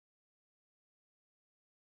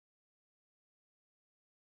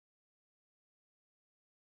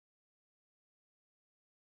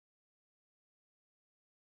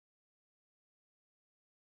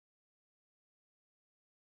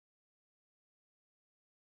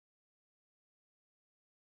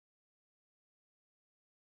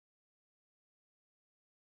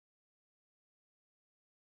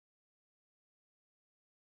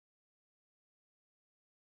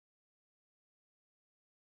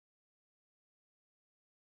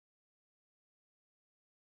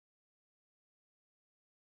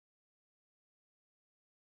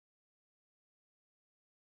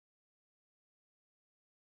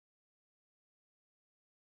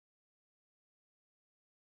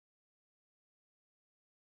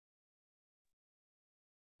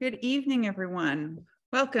Good evening, everyone.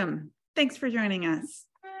 Welcome. Thanks for joining us.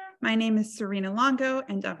 My name is Serena Longo,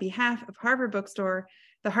 and on behalf of Harvard Bookstore,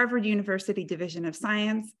 the Harvard University Division of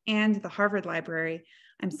Science, and the Harvard Library,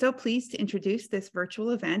 I'm so pleased to introduce this virtual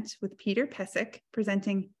event with Peter Pesic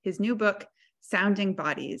presenting his new book, Sounding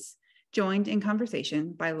Bodies, joined in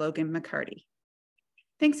conversation by Logan McCarty.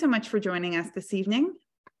 Thanks so much for joining us this evening.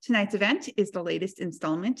 Tonight's event is the latest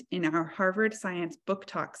installment in our Harvard Science Book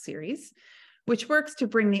Talk series, which works to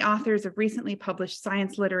bring the authors of recently published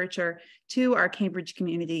science literature to our Cambridge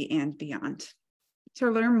community and beyond.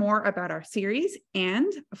 To learn more about our series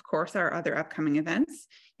and, of course, our other upcoming events,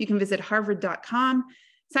 you can visit harvard.com,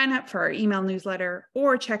 sign up for our email newsletter,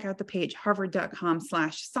 or check out the page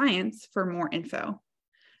harvard.com/science for more info.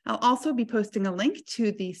 I'll also be posting a link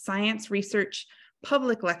to the Science Research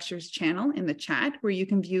Public Lectures channel in the chat, where you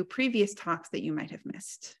can view previous talks that you might have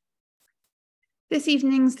missed. This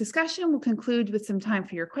evening's discussion will conclude with some time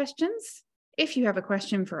for your questions. If you have a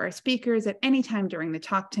question for our speakers at any time during the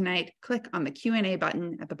talk tonight, click on the Q&A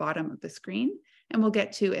button at the bottom of the screen, and we'll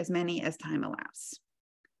get to as many as time allows.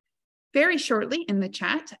 Very shortly in the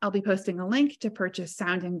chat, I'll be posting a link to purchase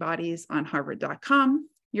Sounding Bodies on harvard.com.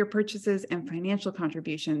 Your purchases and financial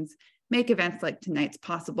contributions make events like tonight's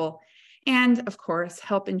possible, and of course,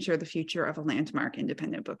 help ensure the future of a landmark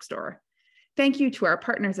independent bookstore. Thank you to our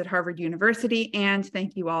partners at Harvard University, and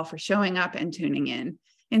thank you all for showing up and tuning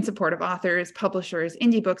in support of authors, publishers,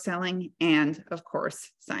 indie bookselling, and of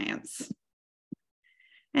course, science.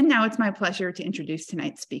 And now it's my pleasure to introduce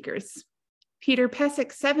tonight's speakers. Peter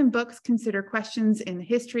Pesic's 7 books consider questions in the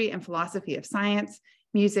history and philosophy of science,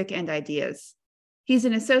 music, and ideas. He's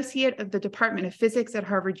an associate of the Department of Physics at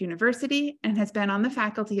Harvard University and has been on the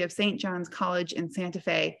faculty of St. John's College in Santa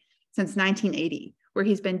Fe since 1980, where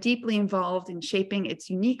he's been deeply involved in shaping its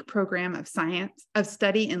unique program of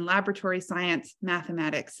study in laboratory science,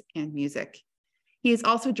 mathematics, and music. He is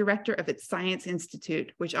also director of its Science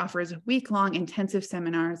Institute, which offers week-long intensive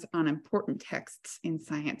seminars on important texts in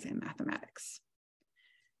science and mathematics.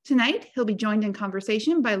 Tonight, he'll be joined in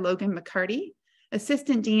conversation by Logan McCarty,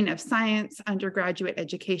 Assistant Dean of Science, Undergraduate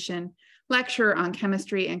Education, lecturer on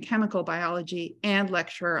chemistry and chemical biology, and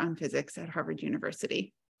lecturer on physics at Harvard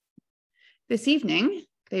University. This evening,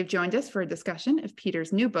 they've joined us for a discussion of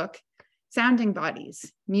Peter's new book, Sounding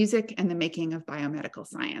Bodies, Music and the Making of Biomedical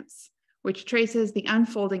Science, which traces the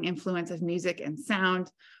unfolding influence of music and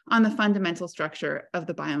sound on the fundamental structure of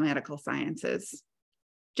the biomedical sciences.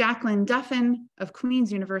 Jacqueline Duffin of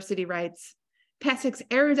Queen's University writes, Pesic's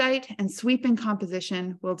erudite and sweeping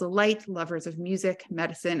composition will delight lovers of music,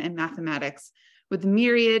 medicine, and mathematics with the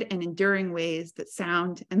myriad and enduring ways that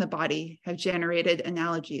sound and the body have generated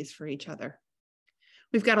analogies for each other.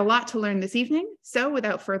 We've got a lot to learn this evening, so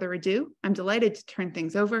without further ado, I'm delighted to turn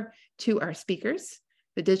things over to our speakers.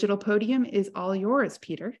 The digital podium is all yours,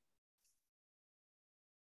 Peter.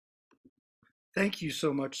 Thank you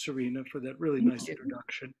so much, Serena, for that really nice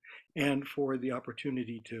introduction and for the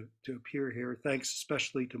opportunity to appear here. Thanks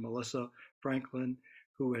especially to Melissa Franklin,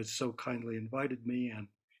 who has so kindly invited me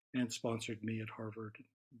and sponsored me at Harvard.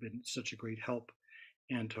 Been such a great help,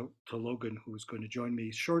 and to Logan, who's going to join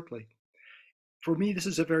me shortly. For me, this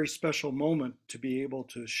is a very special moment to be able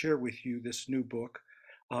to share with you this new book,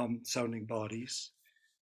 Sounding Bodies.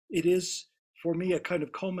 It is, for me, a kind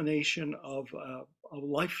of culmination of a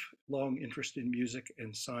lifelong interest in music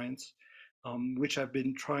and science, which I've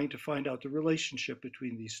been trying to find out the relationship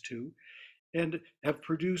between these two, and have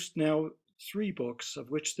produced now 3 books, of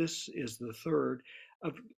which this is the 3rd,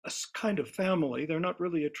 of a kind of family. They're not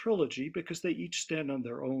really a trilogy because they each stand on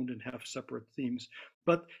their own and have separate themes,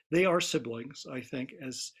 but they are siblings, I think,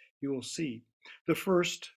 as you will see. The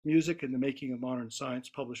first, Music and the Making of Modern Science,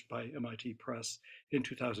 published by MIT Press in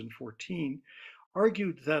 2014,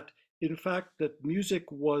 argued that, in fact, that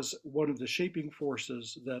music was one of the shaping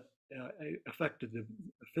forces that affected the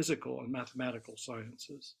physical and mathematical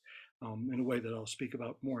sciences in a way that I'll speak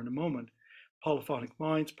about more in a moment. Polyphonic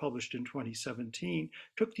Minds, published in 2017,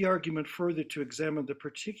 took the argument further to examine the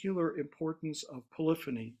particular importance of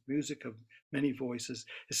polyphony, music of many voices,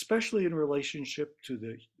 especially in relationship to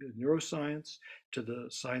the neuroscience, to the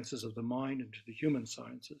sciences of the mind, and to the human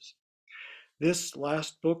sciences. This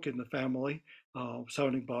last book in the family,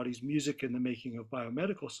 Sounding Bodies, Music and the Making of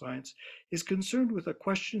Biomedical Science, is concerned with a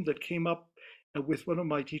question that came up with one of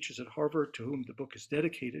my teachers at Harvard, to whom the book is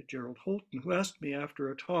dedicated, Gerald Holton, who asked me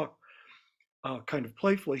after a talk, kind of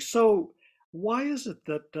playfully, so why is it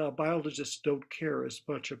that biologists don't care as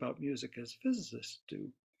much about music as physicists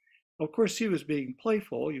do? Of course, he was being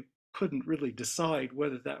playful. You couldn't really decide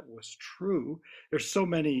whether that was true. There's so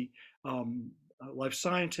many life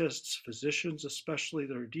scientists, physicians especially,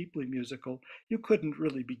 that are deeply musical, you couldn't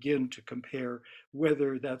really begin to compare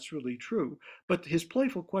whether that's really true. But his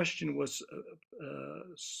playful question was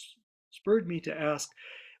spurred me to ask,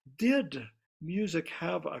 did music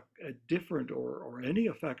have a different or any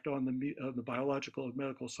effect on the biological and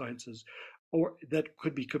medical sciences, or that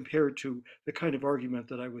could be compared to the kind of argument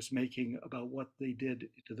that I was making about what they did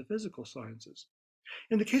to the physical sciences?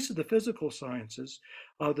 In the case of the physical sciences,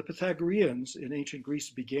 the Pythagoreans in ancient Greece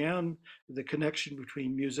began the connection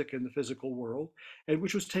between music and the physical world, and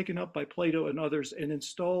which was taken up by Plato and others and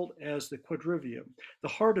installed as the quadrivium, the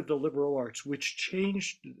heart of the liberal arts, which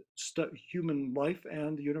changed human life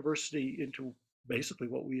and the university into basically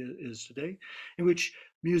what we is today, in which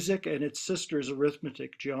music and its sisters,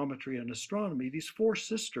 arithmetic, geometry, and astronomy, these four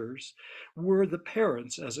sisters were the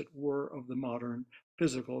parents, as it were, of the modern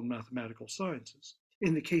physical and mathematical sciences.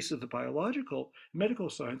 In the case of the biological medical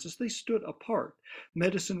sciences, they stood apart.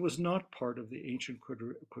 Medicine was not part of the ancient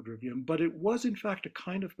quadrivium, but it was in fact a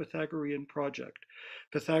kind of Pythagorean project.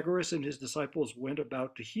 Pythagoras and his disciples went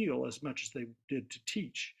about to heal as much as they did to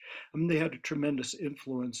teach. They had a tremendous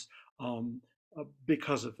influence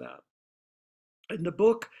because of that. In the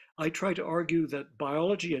book, I try to argue that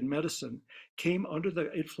biology and medicine came under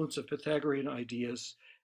the influence of Pythagorean ideas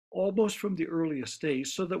almost from the earliest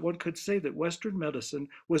days, so that one could say that Western medicine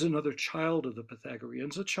was another child of the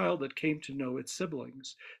Pythagoreans, a child that came to know its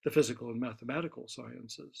siblings, the physical and mathematical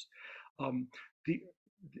sciences.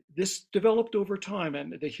 This developed over time,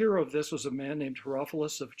 and the hero of this was a man named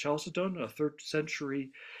Herophilus of Chalcedon, a 3rd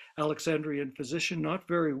century Alexandrian physician, not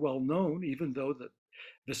very well known, even though that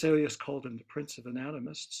Vesalius called him the Prince of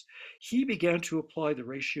Anatomists. He began to apply the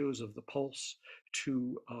ratios of the pulse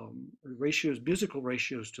to musical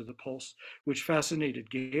ratios to the pulse, which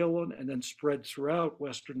fascinated Galen and then spread throughout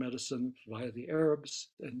Western medicine via the Arabs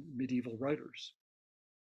and medieval writers.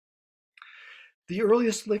 The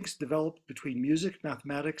earliest links developed between music,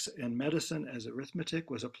 mathematics, and medicine as arithmetic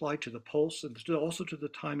was applied to the pulse and also to the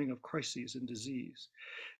timing of crises and disease.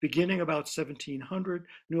 Beginning about 1700,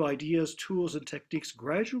 new ideas, tools, and techniques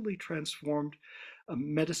gradually transformed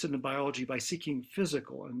medicine and biology by seeking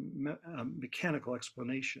physical and mechanical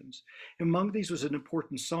explanations. Among these was an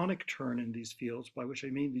important sonic turn in these fields, by which I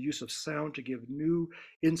mean the use of sound to give new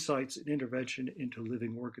insights and intervention into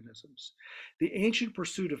living organisms. The ancient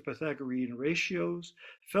pursuit of Pythagorean ratios,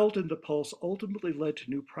 felt in the pulse, ultimately led to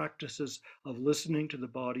new practices of listening to the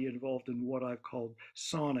body involved in what I've called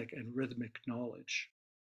sonic and rhythmic knowledge.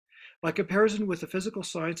 By comparison with the physical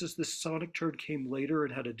sciences, this sonic turn came later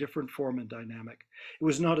and had a different form and dynamic. It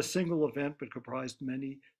was not a single event, but comprised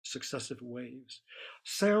many successive waves.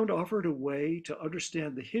 Sound offered a way to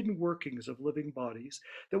understand the hidden workings of living bodies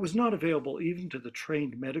that was not available even to the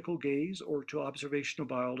trained medical gaze or to observational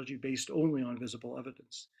biology based only on visible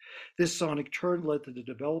evidence. This sonic turn led to the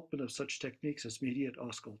development of such techniques as immediate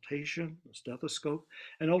auscultation, the stethoscope,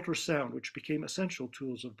 and ultrasound, which became essential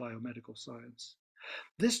tools of biomedical science.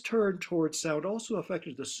 This turn towards sound also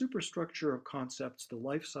affected the superstructure of concepts the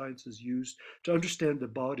life sciences used to understand the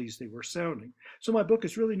bodies they were sounding. So my book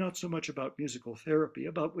is really not so much about musical therapy,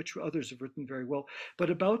 about which others have written very well,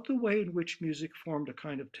 but about the way in which music formed a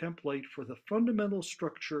kind of template for the fundamental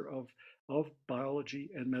structure of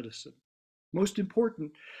biology and medicine. Most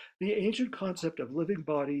important, the ancient concept of living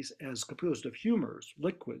bodies as composed of humors,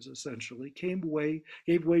 liquids essentially, gave way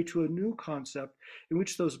to a new concept in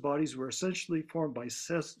which those bodies were essentially formed by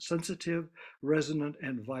sensitive, resonant,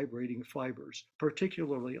 and vibrating fibers,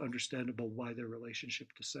 particularly understandable by their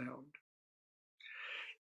relationship to sound.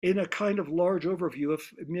 In a kind of large overview,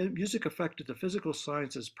 music affected the physical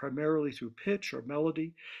sciences primarily through pitch or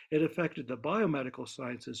melody. It affected the biomedical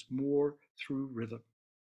sciences more through rhythm.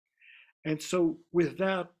 And so with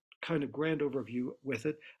that kind of grand overview with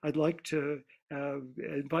it, I'd like to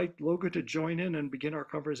invite Logan to join in and begin our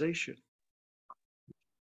conversation.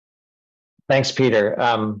 Thanks, Peter.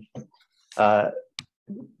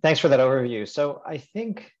 Thanks for that overview. So I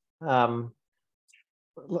think,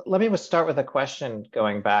 let me start with a question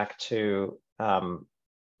going back to,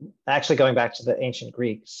 going back to the ancient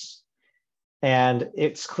Greeks. And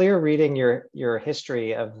it's clear reading your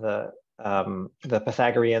history of the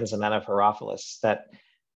Pythagoreans and then of Herophilus that,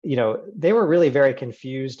 they were really very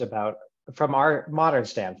confused about, from our modern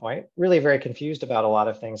standpoint, really very confused about a lot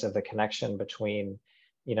of things of the connection between,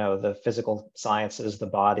 the physical sciences, the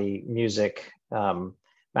body, music,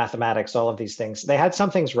 mathematics, all of these things. They had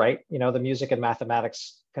some things right, the music and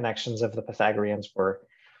mathematics connections of the Pythagoreans were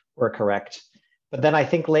correct. But then I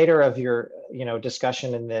think later of your,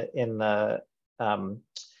 discussion in the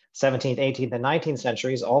 17th, 18th, and 19th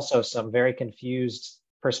centuries, also some very confused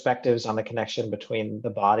perspectives on the connection between the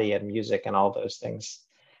body and music and all those things.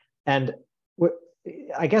 And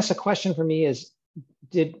I guess a question for me is,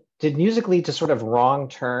 did music lead to sort of wrong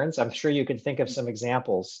turns? I'm sure you could think of some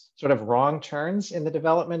examples, sort of wrong turns in the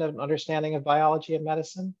development of understanding of biology and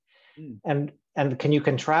medicine. And can you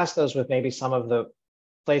contrast those with maybe some of the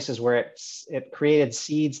places where it created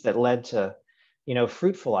seeds that led to,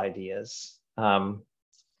 fruitful ideas?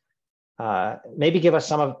 Maybe give us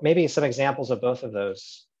some examples of both of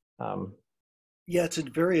those. Yeah, it's a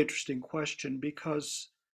very interesting question, because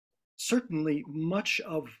certainly much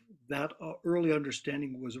of that early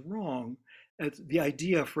understanding was wrong. The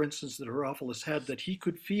idea, for instance, that Herophilus had, that he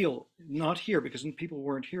could feel, not hear, because people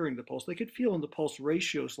weren't hearing the pulse, they could feel in the pulse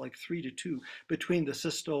ratios like 3:2 between the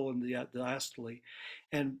systole and the diastole.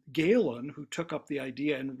 And Galen, who took up the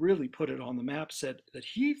idea and really put it on the map, said that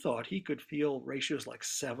he thought he could feel ratios like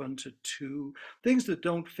 7:2, things that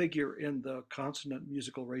don't figure in the consonant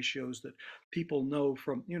musical ratios that people know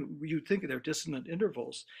from, you'd think they're dissonant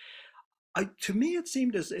intervals. To me, it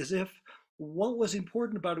seemed as if what was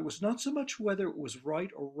important about it was not so much whether it was right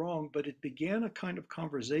or wrong, but it began a kind of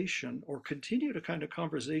conversation, or continued a kind of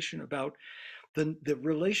conversation, about the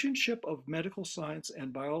relationship of medical science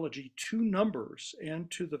and biology to numbers and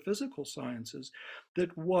to the physical sciences,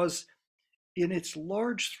 that was in its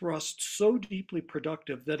large thrust so deeply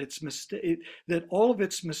productive that that all of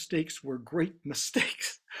its mistakes were great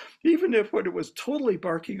mistakes, even if when it was totally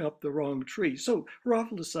barking up the wrong tree. So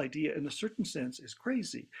Herophilus' idea, in a certain sense, is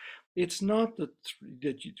crazy. It's not that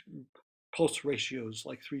pulse ratios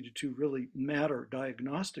like 3:2 really matter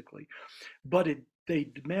diagnostically, but they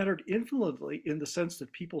mattered infinitely in the sense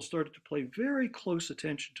that people started to pay very close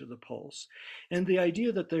attention to the pulse. And the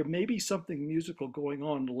idea that there may be something musical going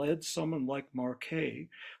on led someone like Marquet,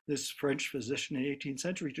 this French physician in the 18th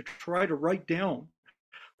century, to try to write down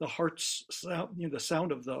the heart's sound, the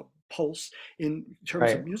sound of the pulse in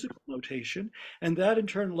terms of musical notation. And that in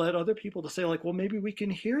turn led other people to say, like, well, maybe we can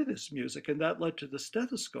hear this music. And that led to the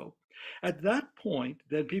stethoscope. At that point,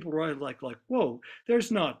 then people were like, whoa, there's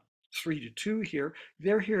not 3:2 here.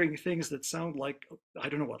 They're hearing things that sound like, I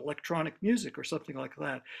don't know what, electronic music or something like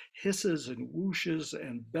that. Hisses and whooshes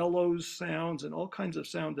and bellows sounds and all kinds of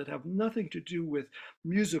sound that have nothing to do with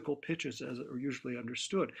musical pitches as are usually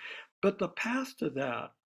understood. But the path to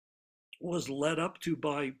that was led up to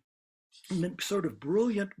by sort of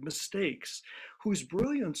brilliant mistakes, whose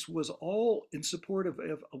brilliance was all in support of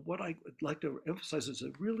what I would like to emphasize as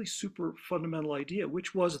a really super fundamental idea,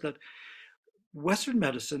 which was that Western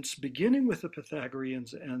medicine, beginning with the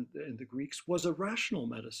Pythagoreans and the Greeks, was a rational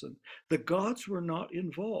medicine. The gods were not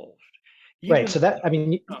involved. Right. So that, I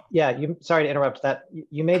mean, sorry to interrupt that.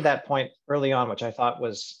 You made that point early on, which I thought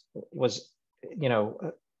was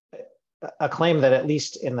a claim that, at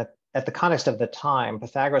least at the context of the time,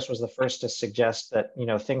 Pythagoras was the first to suggest that,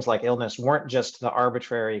 things like illness weren't just the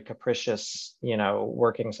arbitrary, capricious,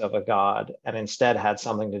 workings of a god, and instead had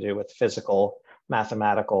something to do with physical,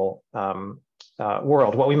 mathematical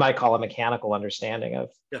world, what we might call a mechanical understanding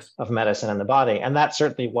of medicine and the body. And that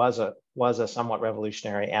certainly was a somewhat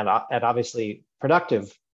revolutionary and obviously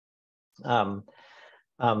productive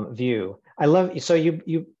view. I love, so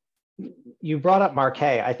you brought up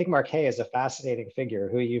Marquet. I think Marquet is a fascinating figure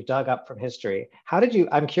who you've dug up from history.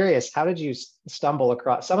 I'm curious, how did you stumble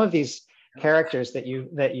across some of these characters that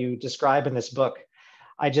you describe in this book?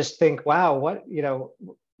 I just think, wow,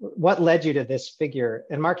 what led you to this figure?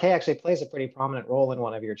 And Marquet actually plays a pretty prominent role in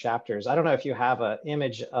one of your chapters. I don't know if you have an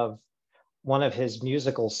image of one of his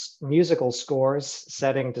musical scores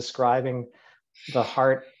describing the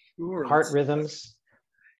heart rhythms.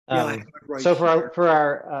 So for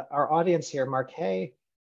our audience here, Marquet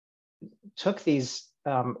took these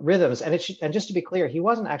rhythms, and just to be clear, he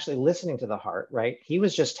wasn't actually listening to the heart, right? He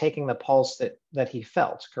was just taking the pulse that he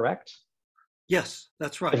felt, correct? Yes,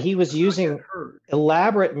 that's right. But he was using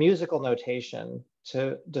elaborate musical notation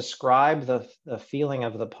to describe the feeling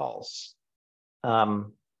of the pulse,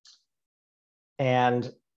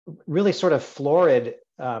 and really sort of florid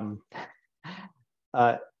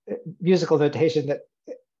musical notation that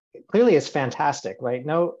clearly is fantastic, right?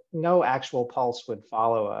 No actual pulse would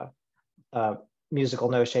follow a musical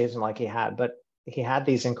notation like he had, but he had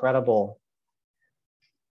these incredible,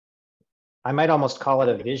 I might almost call it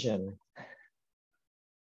a vision.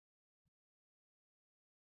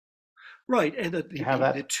 Right, and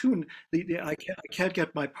the tune, I can't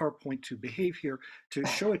get my PowerPoint to behave here to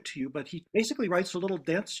show it to you, but he basically writes a little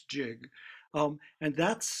dance jig, and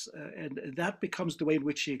that becomes the way in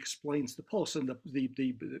which he explains the pulse, and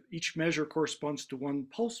each measure corresponds to one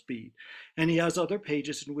pulse beat, and he has other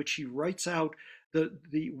pages in which he writes out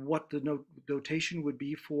what the notation would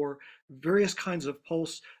be for various kinds of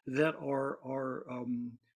pulse that are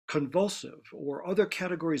convulsive, or other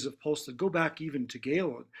categories of pulse that go back even to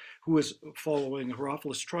Galen, who was following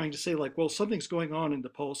Herophilus, trying to say like, well, something's going on in the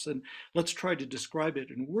pulse and let's try to describe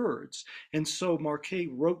it in words. And so Marquet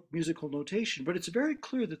wrote musical notation, but it's very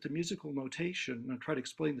clear that the musical notation, and I try to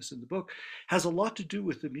explain this in the book, has a lot to do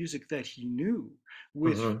with the music that he knew,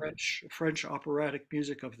 with French operatic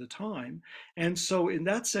music of the time. And so in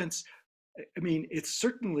that sense, I mean, it's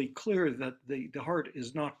certainly clear that the heart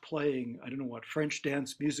is not playing, I don't know what, French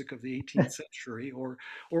dance music of the 18th century, or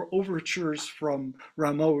overtures from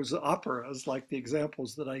Rameau's operas, like the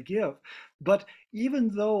examples that I give. But even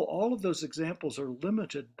though all of those examples are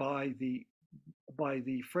limited by the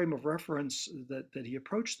frame of reference that he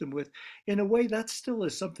approached them with, in a way that still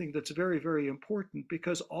is something that's very, very important,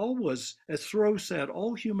 because always, as Thoreau said,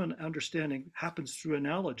 all human understanding happens through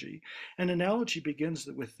analogy. And analogy begins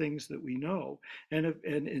with things that we know. And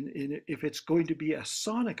if it's going to be a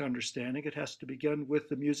sonic understanding, it has to begin with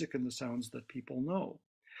the music and the sounds that people know.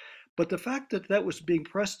 But the fact that that was being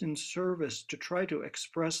pressed in service to try to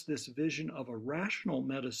express this vision of a rational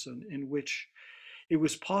medicine in which it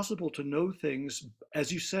was possible to know things,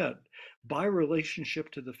 as you said, by relationship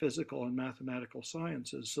to the physical and mathematical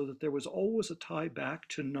sciences, so that there was always a tie back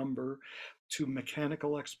to number, to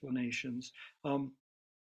mechanical explanations.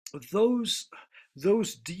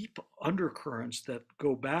 Those deep undercurrents that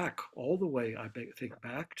go back all the way, I think,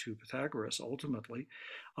 back to Pythagoras ultimately,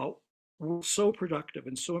 were so productive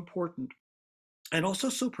and so important, and also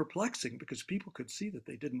so perplexing, because people could see that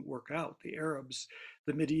they didn't work out. The Arabs,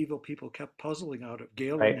 the medieval people, kept puzzling out of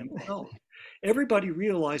Galen himself. Everybody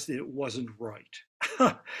realized that it wasn't right.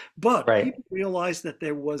 But people realized that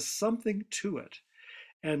there was something to it.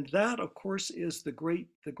 And that, of course, is the great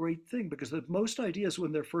thing, because most ideas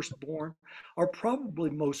when they're first born are probably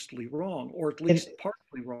mostly wrong, or at least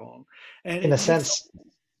partly wrong. And in a sense,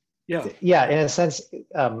 yeah, in a sense,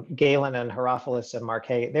 Galen and Herophilus and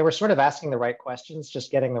Marquet, they were sort of asking the right questions,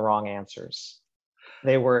 just getting the wrong answers.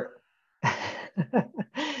 They were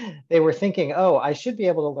they were thinking, oh, I should be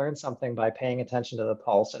able to learn something by paying attention to the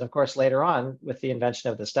pulse. And of course, later on, with the invention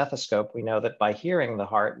of the stethoscope, we know that by hearing the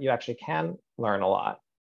heart, you actually can learn a lot.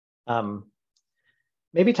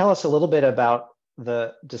 Maybe tell us a little bit about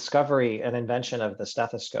the discovery and invention of the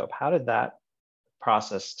stethoscope. How did that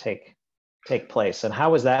process take place, and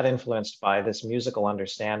how was that influenced by this musical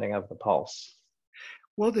understanding of the pulse?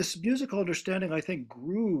 Well, this musical understanding, I think,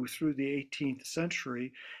 grew through the 18th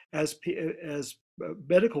century as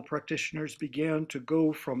medical practitioners began to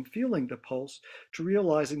go from feeling the pulse to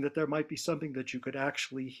realizing that there might be something that you could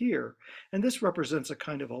actually hear. And this represents a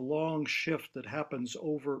kind of a long shift that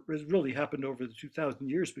really happened over the 2,000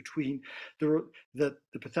 years between the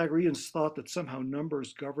Pythagoreans thought that somehow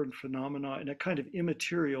numbers governed phenomena in a kind of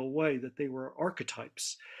immaterial way, that they were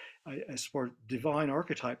archetypes, as for divine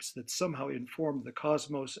archetypes that somehow informed the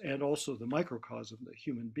cosmos and also the microcosm, the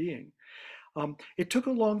human being. It took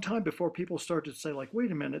a long time before people started to say, like,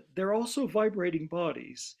 wait a minute, they're also vibrating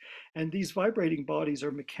bodies. And these vibrating bodies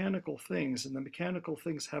are mechanical things, and the mechanical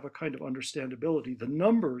things have a kind of understandability. The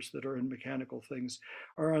numbers that are in mechanical things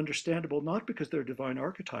are understandable, not because they're divine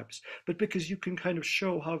archetypes, but because you can kind of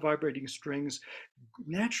show how vibrating strings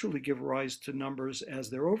naturally give rise to numbers as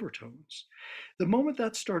their overtones. The moment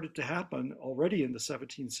that started to happen, already in the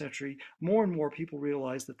 17th century, more and more people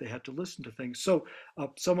realized that they had to listen to things. So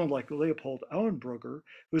someone like Leopold Auenbrugger,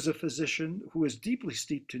 who is a physician who is deeply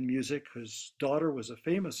steeped in music, his daughter was a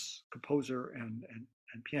famous composer and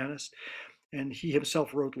pianist, and he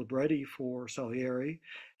himself wrote libretti for Salieri.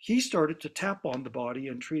 He started to tap on the body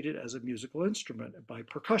and treat it as a musical instrument by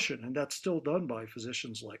percussion, and that's still done by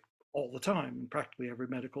physicians like all the time in practically every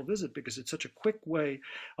medical visit, because it's such a quick way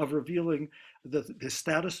of revealing the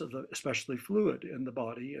status of the especially fluid in the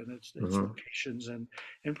body and its locations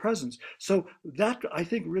and presence. So that, I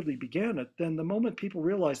think, really began it. Then the moment people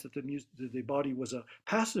realized that the body was a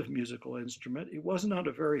passive musical instrument, it was not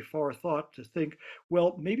a very far thought to think,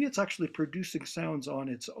 well, maybe it's actually producing sounds on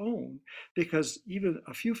its own, because even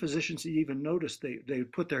a few physicians even noticed they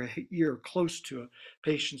would put their ear close to a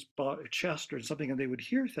patient's chest or something, and they would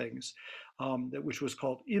hear things, which was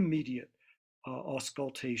called immediate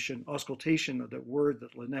auscultation. Auscultation, the word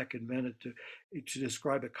that Laennec invented to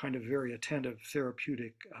describe a kind of very attentive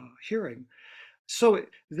therapeutic hearing. So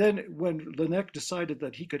then when Laennec decided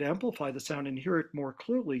that he could amplify the sound and hear it more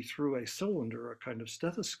clearly through a cylinder, a kind of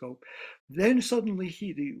stethoscope, then suddenly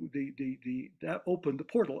that opened the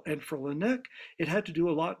portal. And for Laennec, it had to do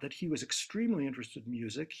a lot that he was extremely interested in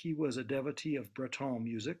music. He was a devotee of Breton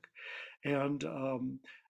music, and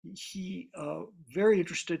he very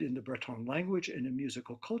interested in the Breton language and in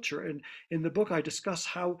musical culture. And in the book, I discuss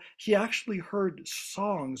how he actually heard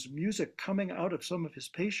songs, music coming out of some of his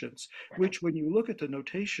patients, which when you look at the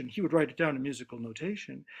notation, he would write it down in musical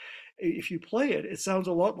notation. If you play it, it sounds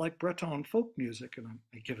a lot like Breton folk music, and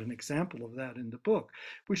I give an example of that in the book,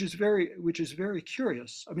 which is very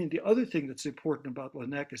curious. I mean, the other thing that's important about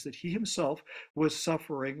Laennec is that he himself was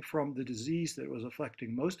suffering from the disease that was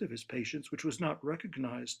affecting most of his patients, which was not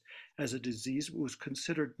recognized as a disease. It was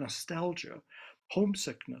considered nostalgia,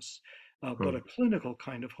 homesickness, but a clinical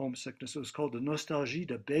kind of homesickness. It was called the nostalgie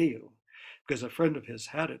de Bayle, because a friend of his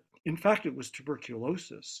had it. In fact, it was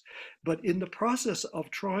tuberculosis. But in the process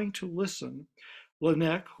of trying to listen,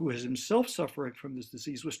 Laennec, who is himself suffering from this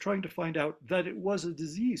disease, was trying to find out that it was a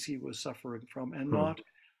disease he was suffering from and not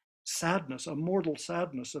sadness, a mortal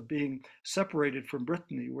sadness of being separated from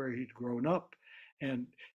Brittany, where he'd grown up. And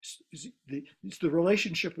it's the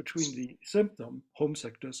relationship between the symptom,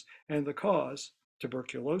 homesickness, and the cause,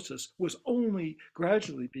 tuberculosis, was only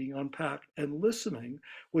gradually being unpacked, and listening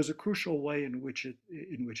was a crucial way in which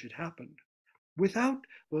it happened. Without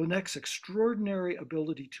Laennec's extraordinary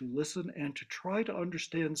ability to listen and to try to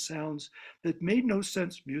understand sounds that made no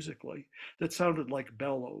sense musically, that sounded like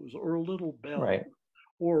bellows or a little bell, Right.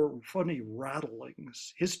 or funny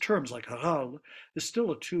rattlings. His terms like râle is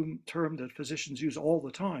still a term that physicians use all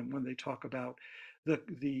the time when they talk about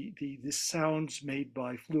the sounds made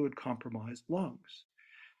by fluid compromised lungs.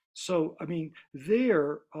 So, I mean,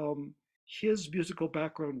 his musical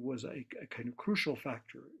background was a kind of crucial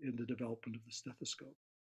factor in the development of the stethoscope.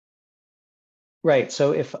 Right.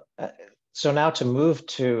 So so now to move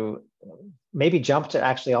to maybe jump to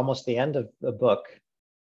actually almost the end of the book,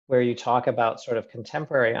 where you talk about sort of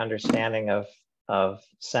contemporary understanding of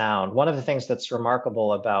sound. One of the things that's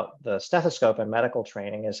remarkable about the stethoscope and medical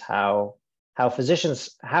training is how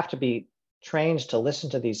physicians have to be trained to listen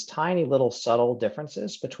to these tiny little subtle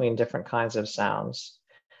differences between different kinds of sounds.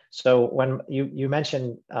 So when you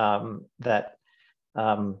mentioned that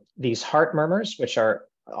these heart murmurs, which are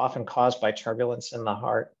often caused by turbulence in the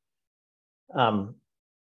heart.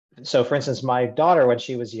 So for instance, my daughter, when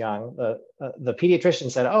she was young, the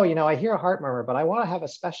pediatrician said, "Oh, I hear a heart murmur, but I want to have a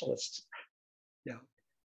specialist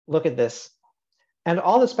look at this." And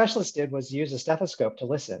all the specialist did was use a stethoscope to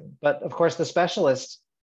listen. But of course, the specialist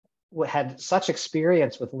had such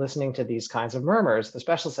experience with listening to these kinds of murmurs. The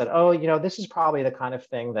specialist said, "Oh, this is probably the kind of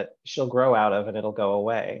thing that she'll grow out of and it'll go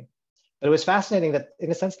away." But it was fascinating that,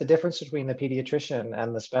 in a sense, the difference between the pediatrician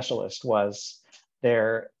and the specialist was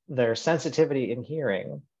their sensitivity in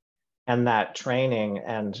hearing, and that training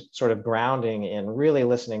and sort of grounding in really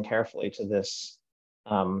listening carefully to this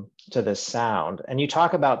sound. And you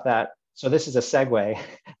talk about that. So this is a segue,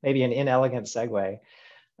 maybe an inelegant segue,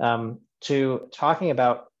 to talking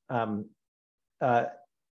about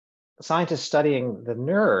scientists studying the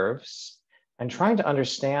nerves and trying to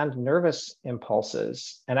understand nervous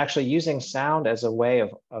impulses and actually using sound as a way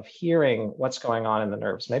of hearing what's going on in the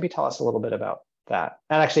nerves. Maybe tell us a little bit about that.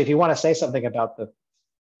 And actually, if you want to say something about the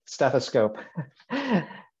stethoscope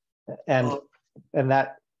and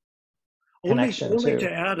that connection only too.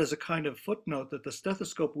 to add as a kind of footnote that the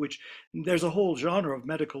stethoscope, which there's a whole genre of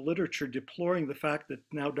medical literature deploring the fact that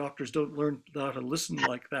now doctors don't learn how to listen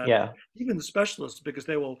like that. Yeah. Even the specialists, because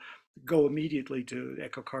they will go immediately to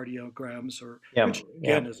echocardiograms, which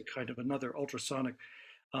again is a kind of another ultrasonic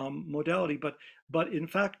modality. But in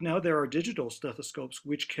fact, now there are digital stethoscopes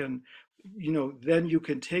which can, then you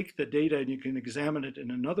can take the data and you can examine it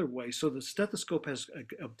in another way. So the stethoscope has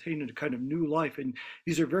obtained a kind of new life, and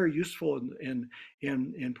these are very useful in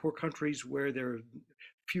poor countries where there are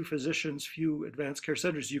few physicians, few advanced care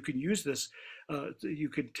centers. You can use this. You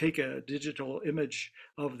can take a digital image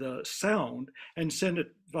of the sound and send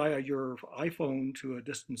it via your iPhone to a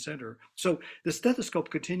distant center. So the stethoscope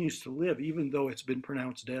continues to live, even though it's been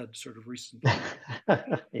pronounced dead sort of recently.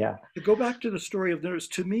 Yeah. To go back to the story of nerves,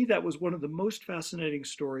 to me, that was one of the most fascinating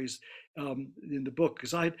stories in the book,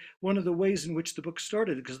 because one of the ways in which the book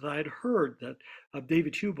started, because I had heard that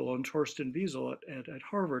David Hubel and Torsten Wiesel at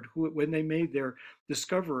Harvard, when they made their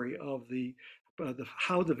discovery of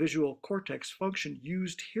how the visual cortex functioned,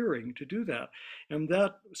 used hearing to do that. And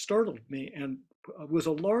that startled me and was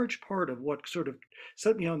a large part of what sort of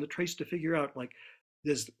set me on the trace to figure out, like,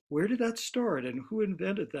 where did that start and who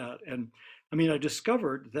invented that? And I mean, I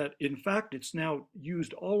discovered that, in fact, it's now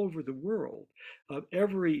used all over the world.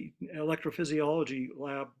 Every electrophysiology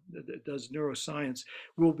lab that does neuroscience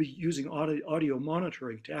will be using audio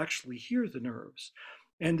monitoring to actually hear the nerves.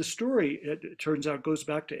 And the story, it turns out, goes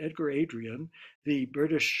back to Edgar Adrian, the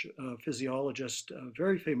British physiologist,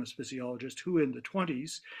 very famous physiologist, who in the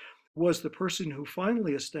 20s was the person who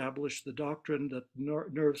finally established the doctrine that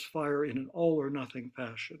nerves fire in an all or nothing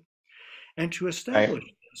fashion. And to establish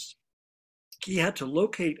Right. this, he had to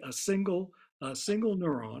locate a single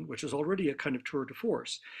neuron, which is already a kind of tour de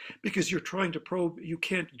force, because you're trying to probe, you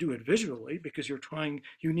can't do it visually because you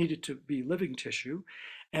need it to be living tissue.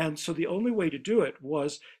 And so the only way to do it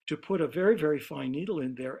was to put a very, very fine needle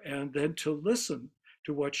in there and then to listen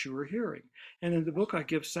to what you were hearing. And in the book, I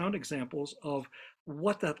give sound examples of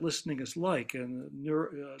what that listening is like. And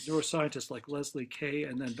neuroscientists like Leslie Kay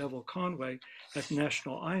and then Bevel Conway at the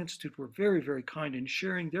National Eye Institute were very, very kind in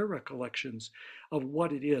sharing their recollections of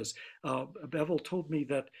what it is. Bevel told me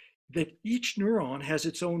that each neuron has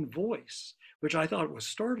its own voice, which I thought was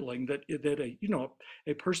startling. That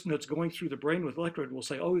a person that's going through the brain with electrode will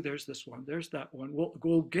say, "Oh, there's this one, there's that one."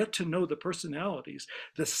 We'll get to know the personalities,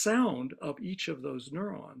 the sound of each of those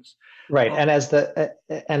neurons. Right. And as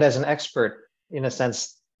an expert, in a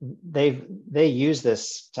sense, they use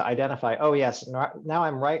this to identify, oh yes, now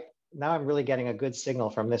I'm right. Now I'm really getting a good signal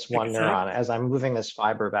from this one Exactly. neuron as I'm moving this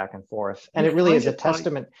fiber back and forth. And You it really find is a it by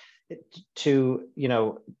testament to,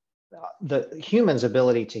 the human's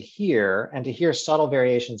ability to hear and to hear subtle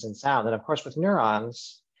variations in sound. And of course, with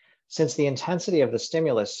neurons, since the intensity of the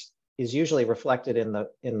stimulus is usually reflected in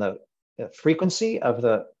the frequency of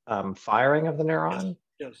the firing of the yes, neuron,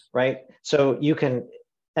 yes. right? So you can,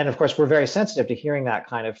 and of course, we're very sensitive to hearing that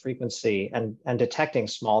kind of frequency and detecting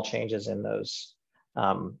small changes in those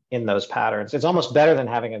patterns. It's almost better than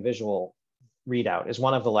having a visual readout. Is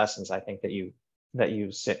one of the lessons I think that you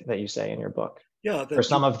say in your book Yeah, for that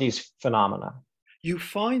some of these phenomena. you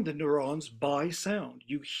find the neurons by sound.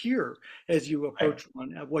 You hear as you Right. approach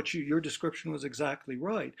one. Your description was exactly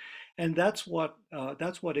right, and that's what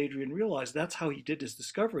Adrian realized. That's how he did his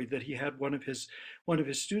discovery. That he had one of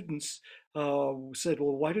his students said,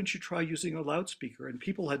 "Well, why don't you try using a loudspeaker?" And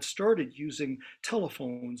people had started using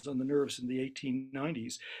telephones on the nerves in the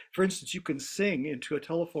 1890s. For instance, you can sing into a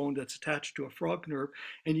telephone that's attached to a frog nerve,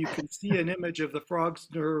 and you can see an image of the frog's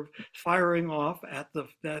nerve firing off at the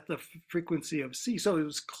frequency of C. So it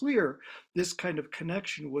was clear this kind of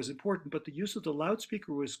connection was important, but the use of the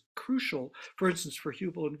loudspeaker was crucial, for instance, for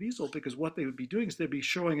Hubel and Wiesel, because what they would be doing is they'd be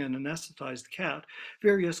showing an anesthetized cat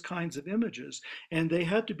various kinds of images, and they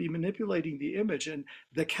had to be manipulating the image, and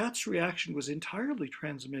the cat's reaction was entirely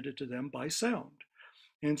transmitted to them by sound.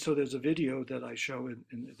 And so there's a video that I show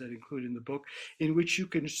that include in the book in which you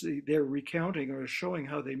can see they're recounting or showing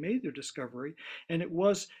how they made their discovery. And it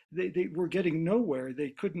was, they were getting nowhere.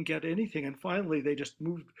 They couldn't get anything. And finally they just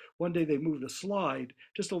moved, one day they moved a slide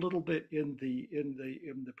just a little bit in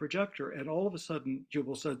the projector. And all of a sudden,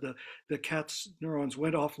 Jubal said the cat's neurons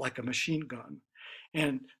went off like a machine gun.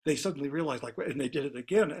 And they suddenly realized, and they did it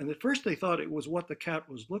again. And at first they thought it was what the cat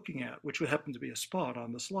was looking at, which would happen to be a spot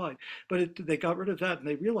on the slide. But they got rid of that and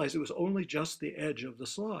they realized it was only just the edge of the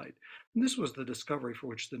slide. And this was the discovery for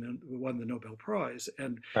which they won the Nobel Prize,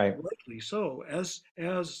 and Right. rightly so, as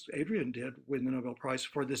Adrian did win the Nobel Prize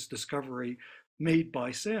for this discovery made by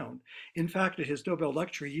sound. In fact, at his Nobel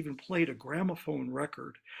lecture, he even played a gramophone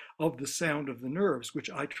record of the sound of the nerves, which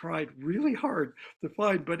I tried really hard to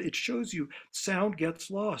find, but it shows you sound gets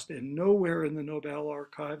lost, and nowhere in the Nobel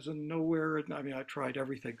archives and nowhere, I tried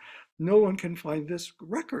everything. No one can find this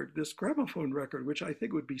record, this gramophone record, which I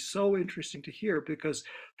think would be so interesting to hear because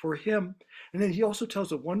for him, and then he also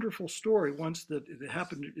tells a wonderful story once that it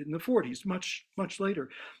happened in the 40s, much, much later.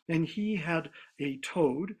 And he had a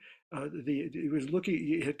toad.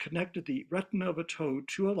 He had connected the retina of a toad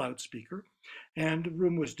to a loudspeaker, and the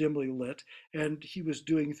room was dimly lit, and he was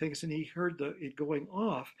doing things, and he heard it going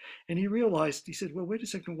off, and he realized, he said, "Well, wait a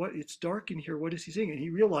second, it's dark in here, what is he seeing?" And he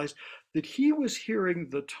realized that he was hearing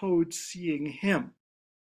the toad seeing him.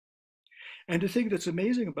 And the thing that's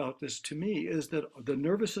amazing about this to me is that the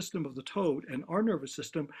nervous system of the toad and our nervous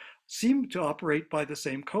system seem to operate by the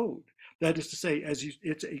same code. That is to say,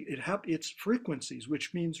 it's frequencies,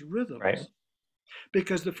 which means Right. rhythms,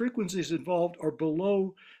 because the frequencies involved are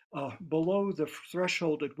below the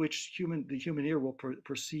threshold at which the human ear will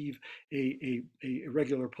perceive a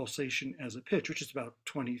regular pulsation as a pitch, which is about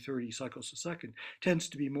 20, 30 cycles a second. Tends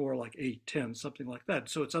to be more like 8, 10, something like that.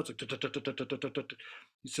 So it sounds like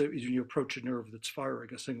so you approach a nerve that's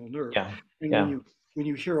firing a single nerve, Yeah. and Yeah. when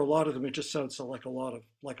you hear a lot of them, it just sounds like a lot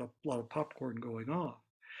of popcorn going off.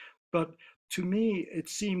 But to me, it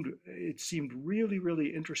seemed really,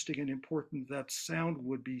 really interesting and important that sound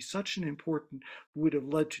would have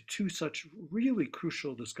led to two such really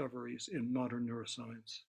crucial discoveries in modern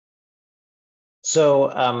neuroscience.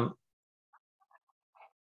 So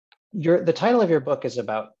the title of your book is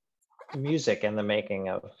about music and the making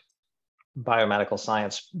of biomedical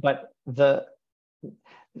science, but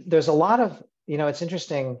there's a lot of, it's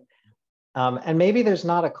interesting, and maybe there's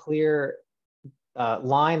not a clear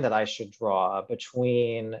line that I should draw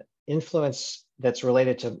between influence that's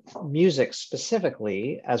related to music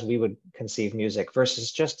specifically, as we would conceive music,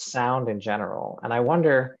 versus just sound in general. And I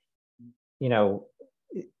wonder, and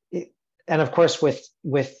of course,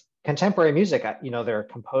 with contemporary music, there are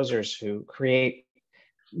composers who create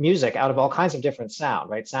music out of all kinds of different sound,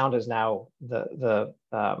 right? Sound is now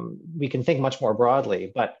we can think much more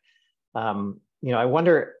broadly, but I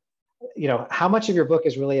wonder, how much of your book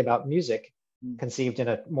is really about music conceived in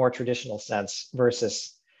a more traditional sense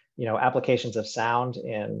versus, applications of sound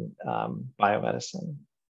in biomedicine?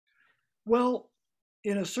 Well,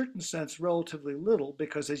 in a certain sense, relatively little,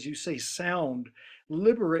 because as you say, sound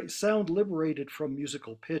liberated from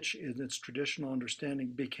musical pitch in its traditional understanding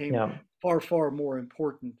became Yeah. far, far more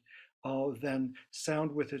important than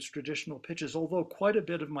sound with its traditional pitches. Although quite a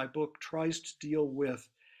bit of my book tries to deal with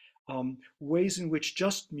ways in which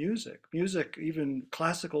just music, even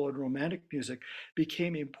classical and romantic music,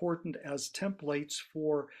 became important as templates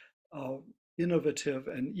for innovative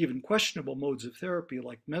and even questionable modes of therapy,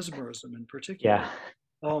 like mesmerism in particular.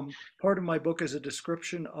 Yeah. Part of my book is a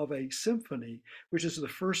description of a symphony, which is the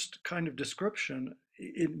first kind of description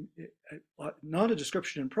not a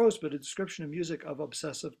description in prose, but a description in music of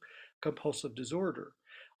obsessive compulsive disorder.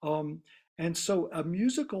 And so a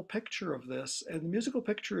musical picture of this, and the musical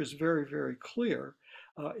picture is very, very clear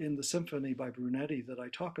in the symphony by Brunetti that I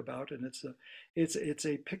talk about, and it's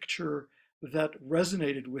a picture that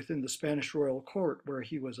resonated within the Spanish royal court, where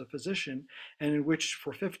he was a physician, and in which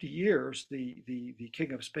for 50 years the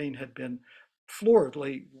King of Spain had been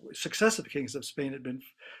successive kings of Spain had been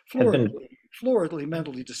floridly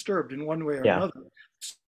mentally disturbed in one way or Yeah. another.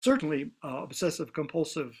 Certainly obsessive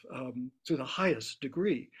compulsive to the highest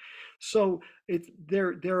degree. So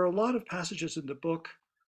there are a lot of passages in the book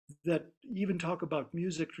that even talk about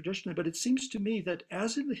music traditionally, but it seems to me that,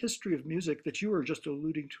 as in the history of music that you were just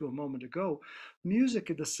alluding to a moment ago, music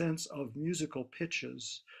in the sense of musical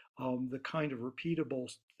pitches, the kind of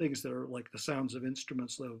repeatable things that are like the sounds of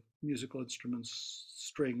instruments, of musical instruments,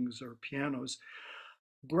 strings or pianos,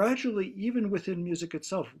 gradually, even within music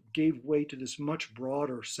itself, gave way to this much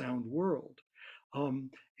broader sound world.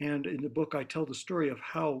 And in the book, I tell the story of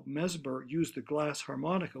how Mesmer used the glass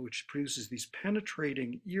harmonica, which produces these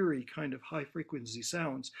penetrating, eerie kind of high frequency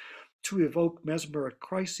sounds, to evoke mesmeric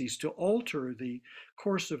crises, to alter the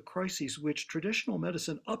course of crises, which traditional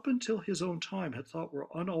medicine, up until his own time, had thought were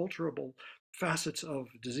unalterable facets of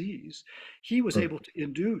disease. He was able to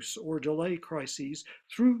induce or delay crises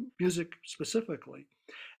through music specifically.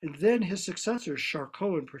 And then his successors,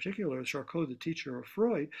 Charcot in particular, Charcot, the teacher of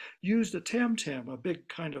Freud, used a tam-tam, a big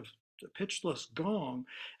kind of pitchless gong,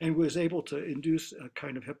 and was able to induce a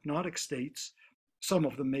kind of hypnotic states, some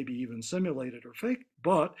of them maybe even simulated or fake,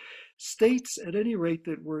 but states at any rate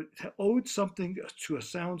that owed something to a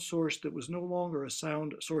sound source that was no longer a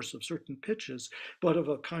sound source of certain pitches, but of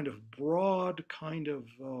a kind of broad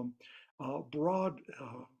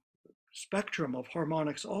spectrum of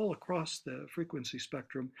harmonics all across the frequency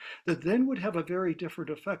spectrum that then would have a very different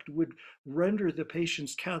effect, would render the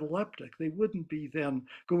patients cataleptic. They wouldn't be then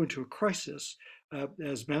go into a crisis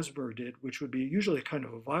as Mesmer did, which would be usually a kind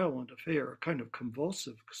of a violent affair, a kind of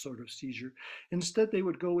convulsive sort of seizure. Instead, they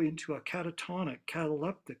would go into a catatonic,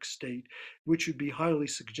 cataleptic state, which would be highly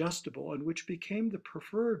suggestible and which became the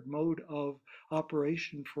preferred mode of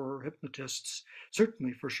operation for hypnotists,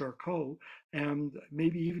 certainly for Charcot, and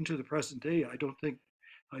maybe even to the present day. I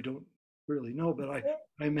don't really know, but I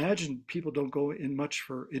imagine people don't go in much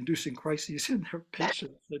for inducing crises in their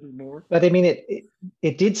patients anymore. But I mean,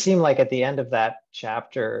 it did seem like at the end of that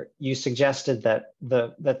chapter, you suggested that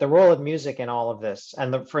the role of music in all of this,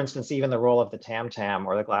 and for instance, even the role of the tam-tam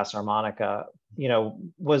or the glass harmonica,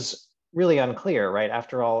 was really unclear, right?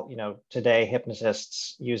 After all, today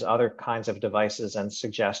hypnotists use other kinds of devices and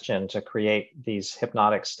suggestion to create these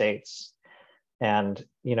hypnotic states. And,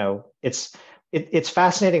 it's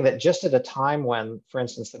fascinating that just at a time when, for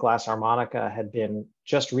instance, the glass harmonica had been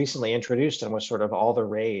just recently introduced and was sort of all the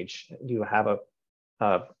rage, you have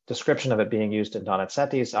a description of it being used in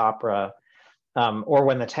Donizetti's opera, or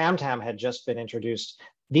when the tam-tam had just been introduced,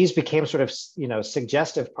 these became sort of,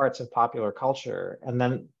 suggestive parts of popular culture. And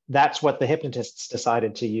then that's what the hypnotists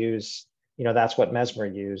decided to use. That's what Mesmer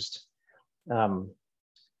used.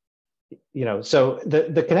 So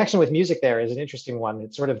the connection with music there is an interesting one.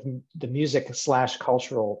 It's sort of the music /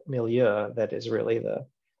 cultural milieu that is really the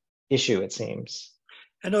issue, it seems.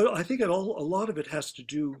 And I think a lot of it has to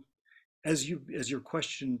do, as your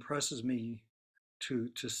question presses me to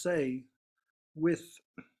say, with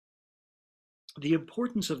the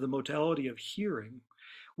importance of the modality of hearing,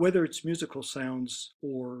 whether it's musical sounds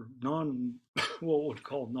or what we'd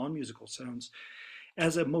call non-musical sounds,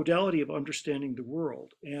 as a modality of understanding the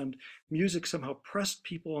world. And music somehow pressed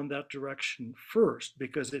people in that direction first,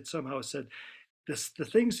 because it somehow said, the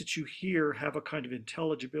things that you hear have a kind of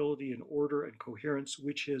intelligibility and order and coherence,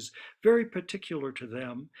 which is very particular to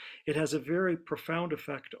them. It has a very profound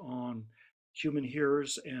effect on human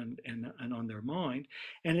hearers and on their mind.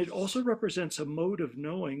 And it also represents a mode of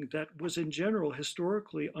knowing that was in general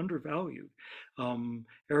historically undervalued.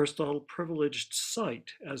 Aristotle privileged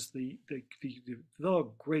sight as the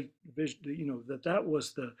great vision, that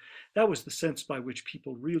was the sense by which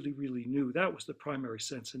people really knew. That was the primary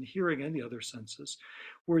sense, and hearing and the other senses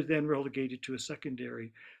were then relegated to a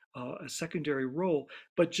secondary role.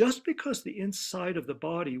 But just because the inside of the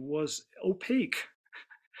body was opaque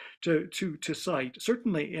to sight,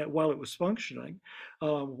 certainly while it was functioning,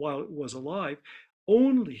 while it was alive,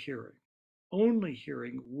 only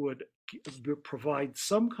hearing would provide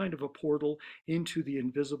some kind of a portal into the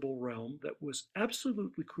invisible realm that was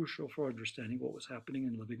absolutely crucial for understanding what was happening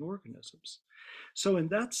in living organisms. So in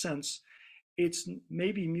that sense, it's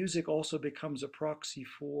maybe music also becomes a proxy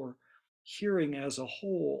for hearing as a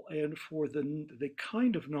whole, and for the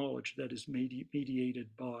kind of knowledge that is mediated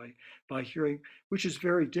by hearing, which is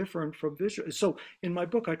very different from visual. So in my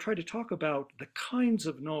book, I try to talk about the kinds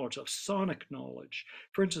of knowledge, of sonic knowledge.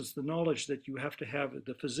 For instance, the knowledge that you have to have,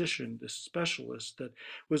 the physician, the specialist that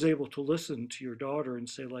was able to listen to your daughter and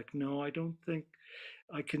say, like, no, I don't think,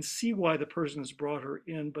 I can see why the person has brought her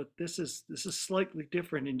in, but this is slightly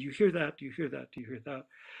different. And you hear that, you hear that, you hear that.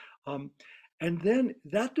 And then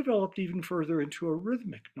that developed even further into a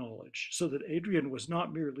rhythmic knowledge, so that Adrian was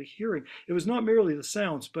not merely hearing. It was not merely the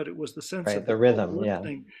sounds, but it was the sense of the rhythm. Yeah.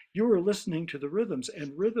 You were listening to the rhythms,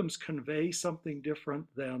 and rhythms convey something different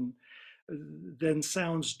than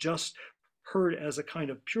sounds just heard as a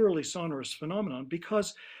kind of purely sonorous phenomenon,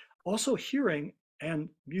 because also hearing and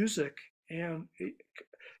music and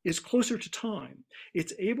is closer to time.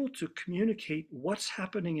 It's able to communicate what's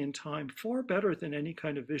happening in time far better than any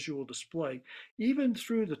kind of visual display. Even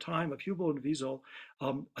through the time of Hubel and Wiesel,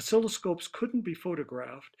 oscilloscopes couldn't be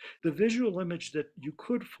photographed. The visual image that you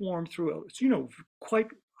could form through, quite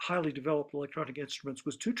highly developed electronic instruments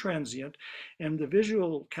was too transient, and the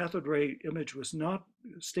visual cathode ray image was not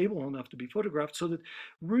stable enough to be photographed, so that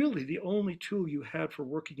really the only tool you had for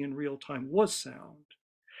working in real time was sound.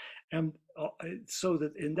 And so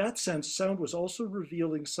that in that sense, sound was also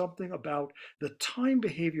revealing something about the time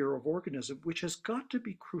behavior of organism, which has got to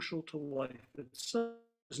be crucial to life. It's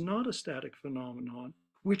not a static phenomenon,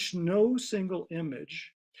 which no single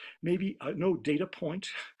image, maybe no data point,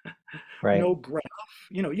 right, no graph,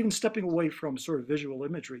 even stepping away from sort of visual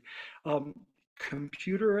imagery,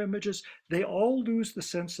 computer images, they all lose the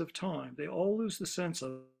sense of time. They all lose the sense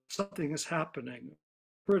of something is happening,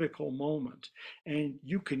 critical moment, and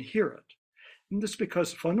you can hear it. And this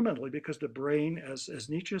fundamentally because the brain, as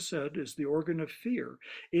Nietzsche said, is the organ of fear.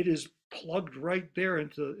 It is plugged right there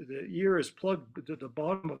into the ear, is plugged to the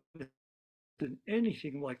bottom of it in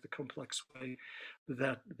anything like the complex way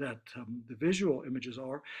that the visual images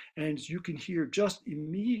are, and you can hear just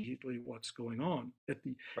immediately what's going on. At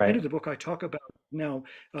the end of the book, I talk about now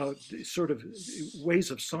sort of ways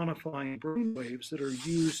of sonifying brain waves that are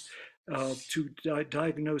used to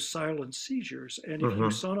diagnose silent seizures. And if you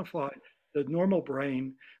sonify the normal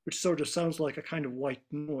brain, which sort of sounds like a kind of white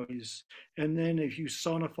noise, and then if you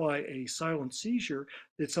sonify a silent seizure,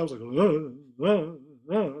 it sounds like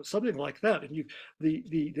something like that, and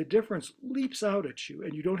the difference leaps out at you,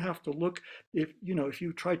 and you don't have to look. If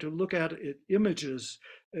you try to look at it, images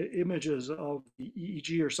of the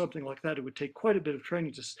EEG or something like that, it would take quite a bit of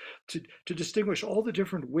training to distinguish all the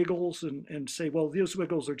different wiggles and say, well, these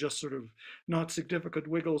wiggles are just sort of not significant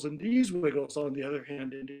wiggles, and these wiggles, on the other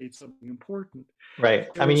hand, indicate something important. Right.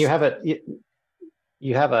 I mean, you have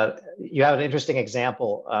an interesting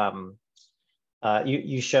example.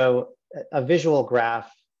 You show a visual graph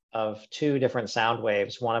of two different sound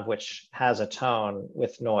waves, one of which has a tone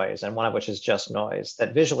with noise and one of which is just noise,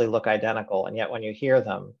 that visually look identical. And yet when you hear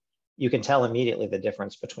them, you can tell immediately the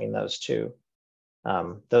difference between those two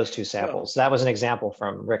samples. Yeah. That was an example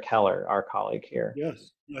from Rick Heller, our colleague here.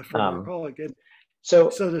 Yes, from our colleague. And so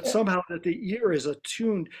that somehow that the ear is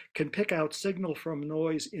attuned, can pick out signal from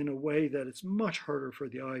noise in a way that it's much harder for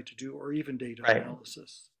the eye to do, or even data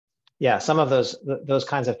analysis. yeah, some of those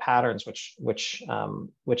kinds of patterns which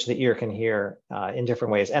the ear can hear in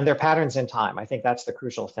different ways, and they're patterns in time. I think that's the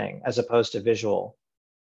crucial thing, as opposed to visual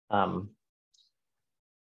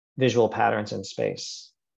patterns in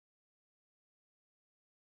space.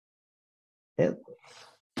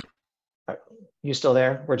 Are you still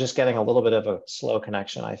there? We're just getting a little bit of a slow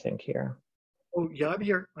connection, I think, here. Oh yeah, I'm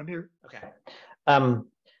here. I'm here. Okay.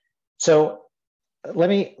 So let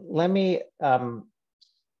me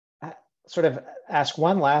sort of ask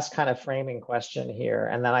one last kind of framing question here,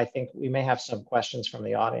 and then I think we may have some questions from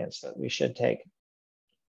the audience that we should take.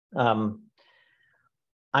 I'm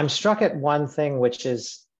struck at one thing, which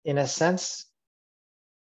is, in a sense,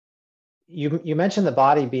 you mentioned the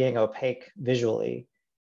body being opaque visually,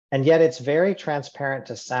 and yet it's very transparent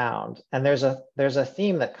to sound. And there's a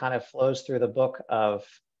theme that kind of flows through the book of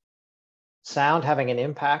sound having an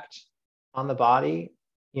impact on the body,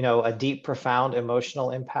 a deep, profound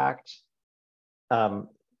emotional impact,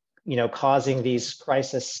 causing these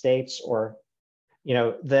crisis states, or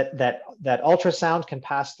that ultrasound can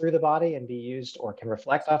pass through the body and be used, or can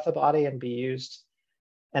reflect off the body and be used,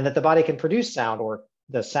 and that the body can produce sound, or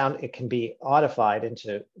the sound, it can be audified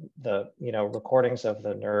into the recordings of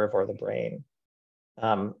the nerve or the brain.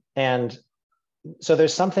 And so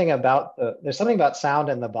there's something about sound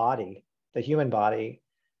in the body, the human body,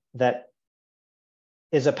 that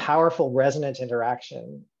is a powerful resonant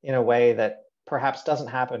interaction in a way that perhaps doesn't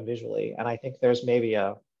happen visually. And I think there's maybe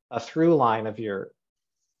a through line of your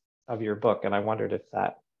book, and I wondered if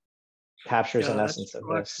that captures an essence of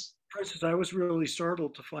this. For instance, I was really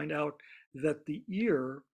startled to find out that the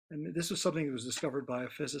ear, and this was something that was discovered by a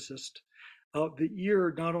physicist, the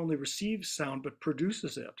ear not only receives sound but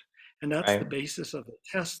produces it. And that's the basis of the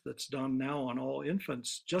test that's done now on all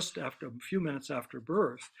infants just after a few minutes after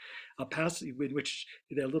birth, a passage in which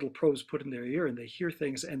their little probes put in their ear and they hear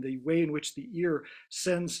things, and the way in which the ear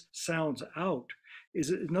sends sounds out is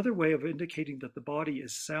another way of indicating that the body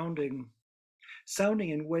is sounding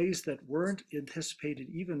in ways that weren't anticipated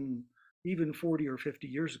even 40 or 50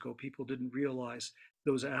 years ago. People didn't realize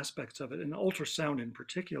those aspects of it. And ultrasound in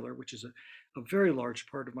particular, which is a very large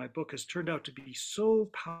part of my book, has turned out to be so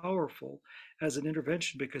powerful as an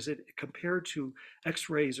intervention, because it, compared to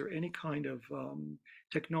X-rays or any kind of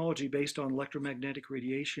technology based on electromagnetic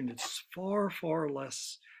radiation, it's far, far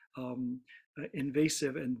less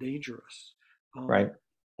invasive and dangerous. Right.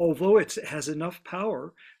 Although it has enough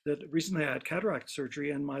power that recently I had cataract surgery,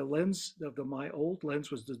 and my lens, my old lens,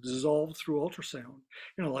 was dissolved through ultrasound.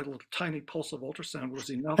 Like a little tiny pulse of ultrasound was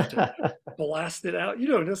enough to blast it out.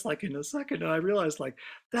 Just like in a second. And I realized,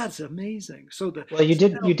 that's amazing. So you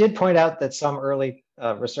did point out that some early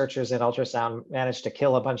researchers in ultrasound managed to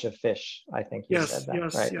kill a bunch of fish. I think you said that.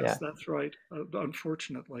 Yes, yeah. That's right.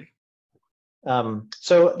 Unfortunately.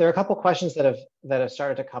 So there are a couple questions that have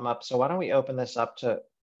started to come up. So why don't we open this up to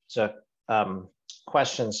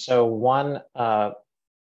questions? So one, I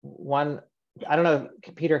don't know,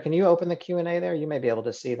 Peter, can you open the Q&A there? You may be able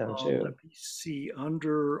to see them too. Let me see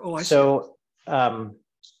under, I see. So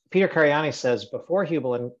Peter Cariani says, before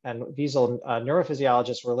Hubel and Wiesel,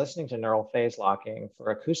 neurophysiologists were listening to neural phase locking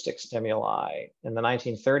for acoustic stimuli in the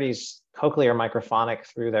 1930s, cochlear microphonic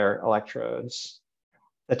through their electrodes.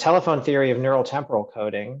 The telephone theory of neural temporal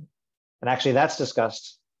coding, and actually that's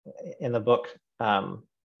discussed in the book,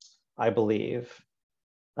 I believe,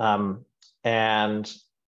 and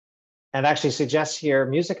actually suggests here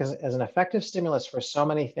music as an effective stimulus for so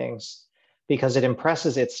many things, because it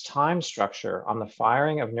impresses its time structure on the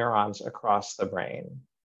firing of neurons across the brain.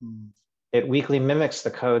 It weakly mimics the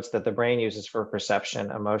codes that the brain uses for perception,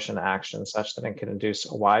 emotion, action, such that it can induce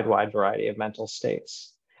a wide variety of mental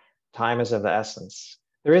states. Time is of the essence.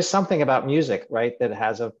 There is something about music, right, that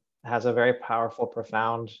has a very powerful,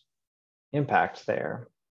 profound impact there.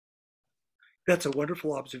 That's a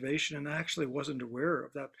wonderful observation, and I actually wasn't aware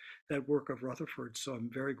of that work of Rutherford. So I'm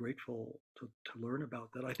very grateful to learn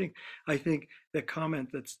about that. I think the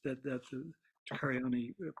comment that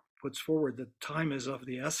Cariani puts forward, that time is of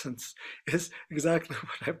the essence, is exactly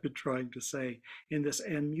what I've been trying to say in this.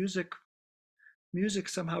 And music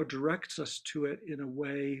somehow directs us to it in a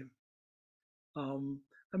way.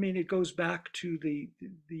 It goes back to the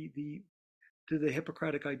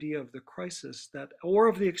Hippocratic idea of the crisis, or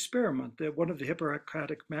of the experiment. That one of the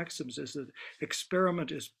Hippocratic maxims is that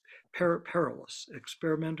experiment is perilous.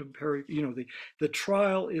 Experimentum the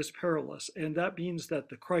trial is perilous, and that means that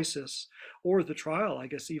the crisis, or the trial, I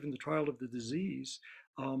guess even the trial of the disease,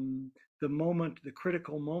 the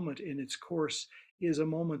critical moment in its course, is a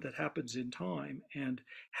moment that happens in time and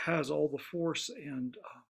has all the force and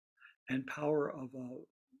power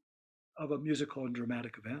of a musical and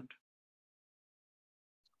dramatic event.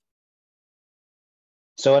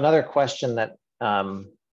 So another question that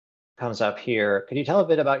comes up here, could you tell a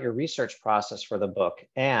bit about your research process for the book?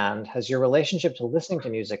 And has your relationship to listening to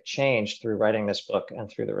music changed through writing this book and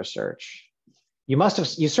through the research? You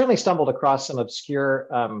certainly stumbled across some obscure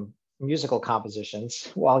musical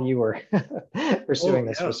compositions while you were pursuing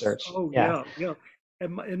this research. Oh, yeah, yeah.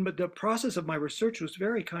 And the process of my research was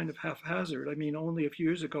very kind of haphazard. I mean, only a few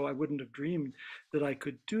years ago, I wouldn't have dreamed that I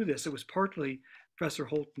could do this. It was partly Professor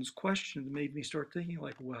Holton's question that made me start thinking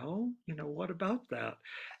like, well, what about that?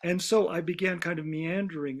 And so I began kind of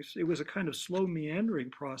meandering. It was a kind of slow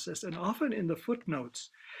meandering process. And often in the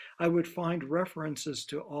footnotes, I would find references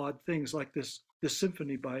to odd things like this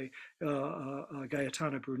symphony by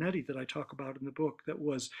Gaetano Brunetti that I talk about in the book, that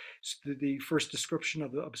was the first description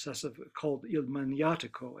of the obsessive, called Il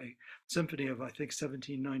Maniatico, a symphony of, I think,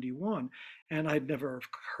 1791. And I'd never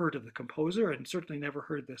heard of the composer and certainly never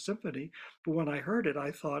heard the symphony. But when I heard it,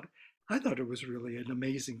 I thought it was really an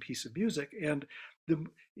amazing piece of music. And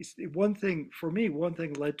one thing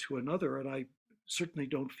led to another. And I certainly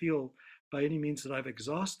don't feel by any means that I've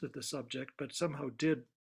exhausted the subject, but somehow did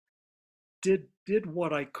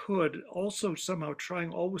what I could, also somehow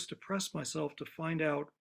trying always to press myself to find out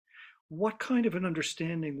what kind of an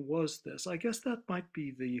understanding was this. I guess that might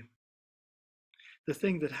be the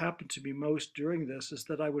thing that happened to me most during this, is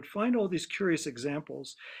that I would find all these curious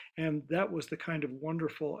examples, and that was the kind of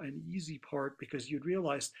wonderful and easy part, because you'd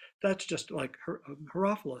realize that's just like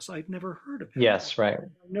Herophilus. I'd never heard of him. Yes, right. I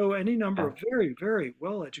know any number of very, very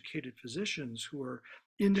well-educated physicians who are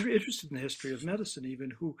interested in the history of medicine,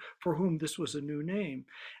 even for whom this was a new name.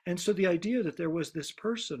 And so the idea that there was this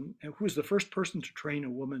person who was the first person to train a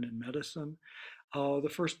woman in medicine, the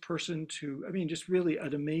first person to, I mean, just really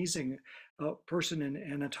an amazing person in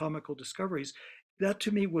anatomical discoveries, that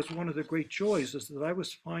to me was one of the great joys, is that I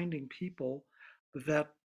was finding people that,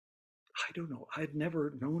 I don't know, I'd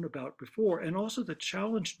never known about before, and also that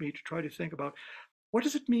challenged me to try to think about, what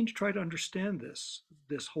does it mean to try to understand this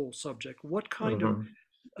whole subject? What kind of,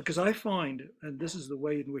 because I find, and this is the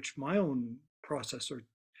way in which my own process or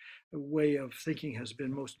way of thinking has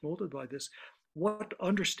been most molded by this, what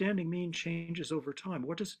understanding mean changes over time.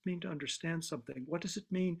 What does it mean to understand something? What does it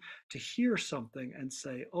mean to hear something and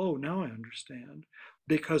say, oh, now I understand,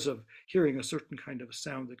 because of hearing a certain kind of a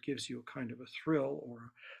sound that gives you a kind of a thrill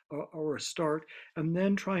or a start, and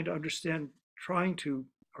then trying to understand, trying to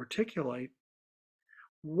articulate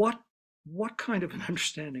what kind of an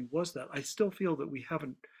understanding was that. I still feel that we're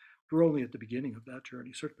only at the beginning of that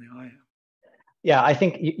journey. Certainly I am. Yeah, I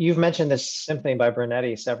think you've mentioned this symphony by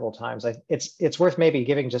Brunetti several times. It's worth maybe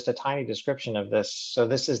giving just a tiny description of this. So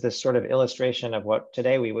this is this sort of illustration of what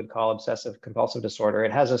today we would call obsessive compulsive disorder.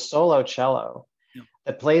 It has a solo cello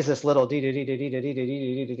that plays this little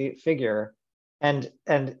figure, and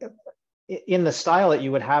in the style that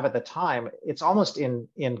you would have at the time, it's almost in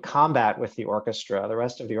combat with the orchestra, the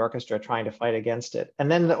rest of the orchestra trying to fight against it. And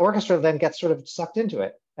then the orchestra then gets sort of sucked into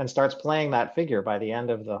it and starts playing that figure by the end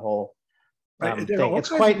of the whole thing.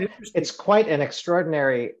 It's quite an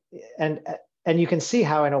extraordinary, and you can see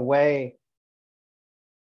how, in a way,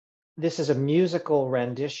 this is a musical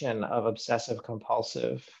rendition of obsessive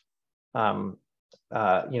compulsive mania,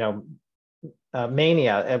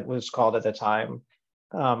 it was called at the time,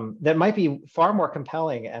 that might be far more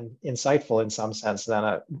compelling and insightful in some sense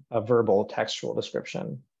than a verbal textual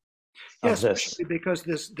description. Yes, especially because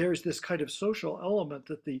there's this kind of social element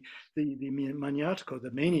that the maniatico,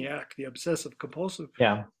 the maniac, the obsessive compulsive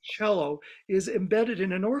cello is embedded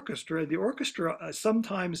in an orchestra, and the orchestra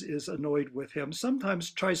sometimes is annoyed with him,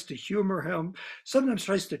 sometimes tries to humor him, sometimes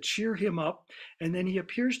tries to cheer him up, and then he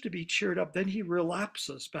appears to be cheered up, then he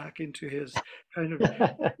relapses back into his kind of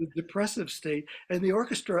depressive state, and the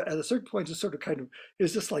orchestra at a certain point is sort of kind of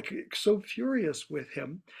is just like so furious with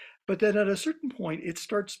him. But then at a certain point, it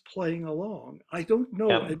starts playing along. I don't know.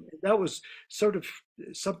 Yeah. And that was sort of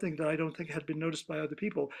something that I don't think had been noticed by other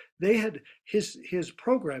people. They had his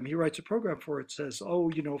program. He writes a program for it, says,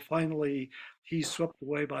 oh, finally he's swept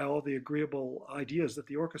away by all the agreeable ideas that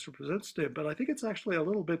the orchestra presents to him. But I think it's actually a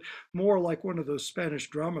little bit more like one of those Spanish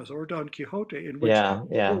dramas, or Don Quixote, in which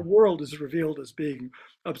the whole world is revealed as being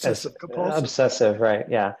obsessive compulsive. Obsessive, right,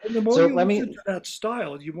 yeah. And the more you listen to that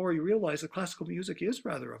style, the more you realize that classical music is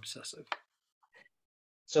rather obsessive.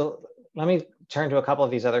 So let me turn to a couple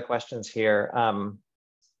of these other questions here.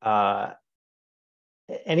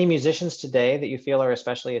 Any musicians today that you feel are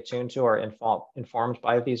especially attuned to or informed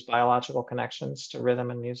by these biological connections to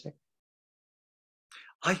rhythm and music?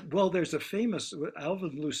 Well, there's a famous,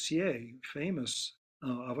 Alvin Lucier, famous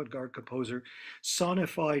avant-garde composer,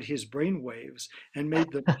 sonified his brain waves and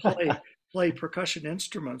made them play play percussion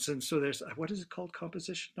instruments. And so there's, what is it called?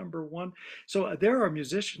 Composition number one. So there are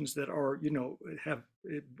musicians that are, have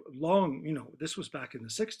long, this was back in the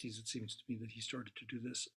 60s, it seems to me, that he started to do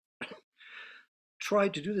this,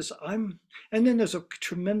 tried to do this. And then there's a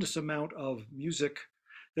tremendous amount of music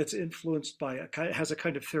that's influenced by, has a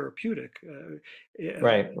kind of therapeutic,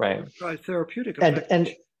 right. therapeutic effect.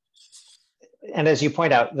 And as you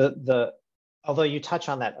point out, although you touch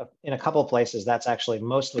on that in a couple of places, that's actually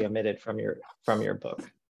mostly omitted from your book.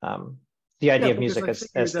 The idea of music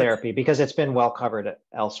as therapy, because it's been well covered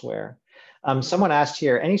elsewhere. Someone asked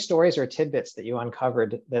here, any stories or tidbits that you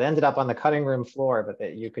uncovered that ended up on the cutting room floor, but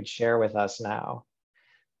that you could share with us now?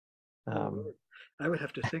 I would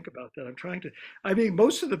have to think about that. I'm trying to,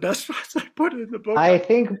 most of the best ones I put in the book. I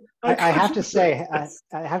think I have to say,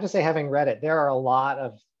 having read it, there are a lot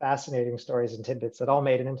of fascinating stories and tidbits that all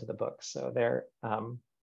made it into the book. So they're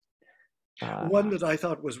one that I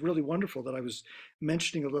thought was really wonderful that I was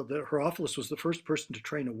mentioning a little bit, Herophilus was the first person to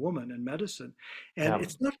train a woman in medicine. And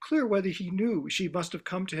it's not clear whether he knew. She must have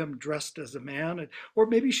come to him dressed as a man, or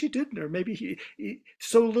maybe she didn't, or maybe he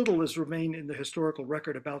so little has remained in the historical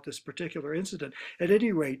record about this particular incident. At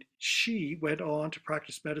any rate, she went on to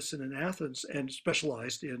practice medicine in Athens and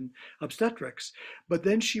specialized in obstetrics. But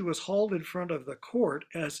then she was hauled in front of the court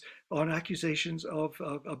on accusations of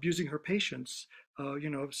abusing her patients,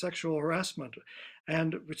 sexual harassment,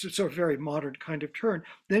 and which is sort of very modern kind of turn.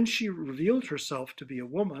 Then she revealed herself to be a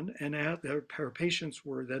woman, and her patients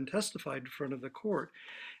were then testified in front of the court.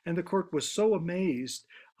 And the court was so amazed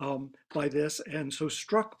by this and so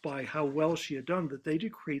struck by how well she had done that they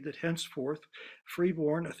decreed that henceforth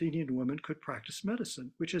freeborn Athenian women could practice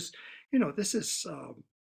medicine, which is, this is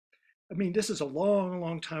this is a long,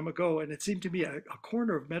 long time ago, and it seemed to me a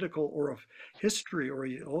corner of medical or of history, or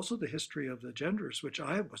also the history of the genders, which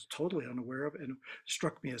I was totally unaware of, and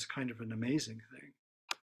struck me as kind of an amazing thing.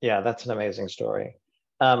 Yeah, that's an amazing story.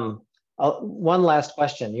 One last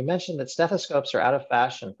question. You mentioned that stethoscopes are out of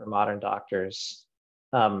fashion for modern doctors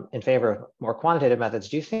in favor of more quantitative methods.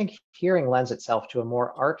 Do you think hearing lends itself to a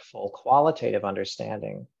more artful, qualitative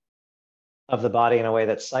understanding of the body in a way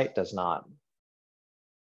that sight does not?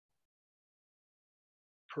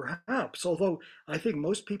 Perhaps, although I think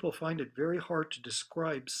most people find it very hard to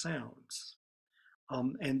describe sounds,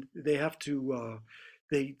 and they have to,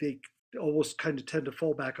 they almost kind of tend to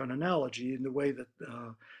fall back on analogy in the way that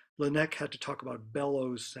Laennec had to talk about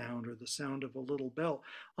bellows sound or the sound of a little bell.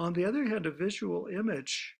 On the other hand, a visual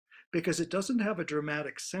image, because it doesn't have a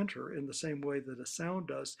dramatic center in the same way that a sound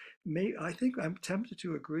does, I think I'm tempted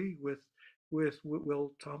to agree with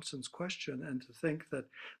Will Thompson's question, and to think that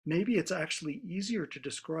maybe it's actually easier to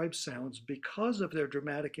describe sounds because of their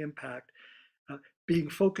dramatic impact, being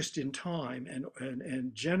focused in time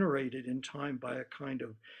and generated in time by a kind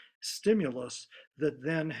of stimulus that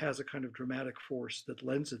then has a kind of dramatic force that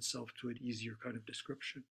lends itself to an easier kind of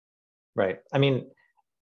description. Right.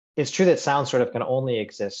 It's true that sound sort of can only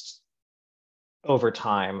exist over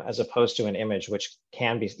time, as opposed to an image, which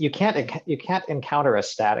can be, you can't encounter a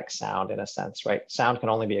static sound in a sense, right? Sound can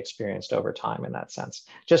only be experienced over time in that sense.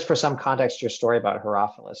 Just for some context, your story about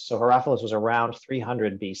Herophilus. So Herophilus was around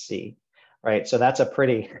 300 BC, right? So that's a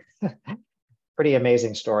pretty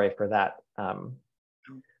amazing story for that,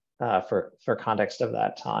 for context of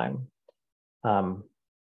that time.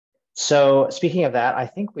 So speaking of that, I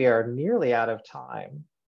think we are nearly out of time.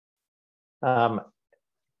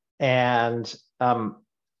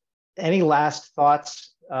 Any last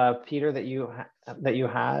thoughts, Peter, that you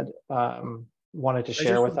had wanted to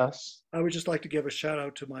share with us? I would just like to give a shout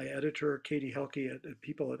out to my editor, Katie Helke, at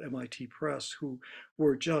people at MIT Press, who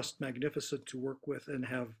were just magnificent to work with and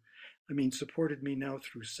have, supported me now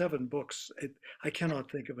through 7 books. I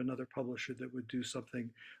cannot think of another publisher that would do something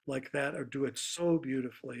like that, or do it so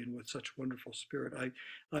beautifully and with such wonderful spirit.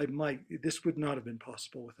 This would not have been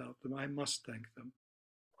possible without them. I must thank them.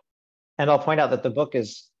 And I'll point out that the book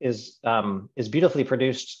is beautifully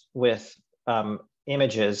produced with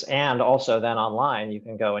images, and also then online you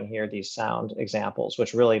can go and hear these sound examples,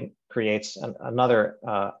 which really creates another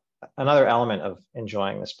element of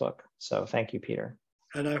enjoying this book. So thank you, Peter.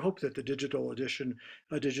 And I hope that a digital edition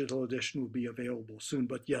will be available soon.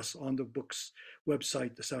 But yes, on the book's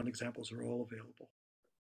website, the sound examples are all available.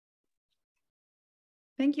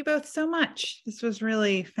 Thank you both so much. This was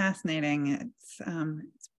really fascinating. It's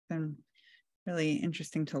been really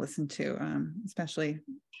interesting to listen to, especially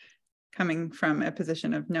coming from a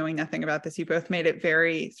position of knowing nothing about this. You both made it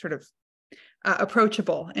very sort of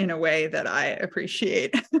approachable in a way that I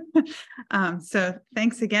appreciate. So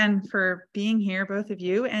thanks again for being here, both of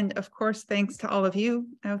you. And of course, thanks to all of you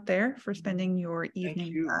out there for spending your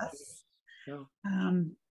evening with us. Yeah.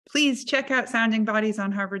 Please check out Sounding Bodies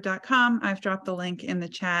on Harvard.com. I've dropped the link in the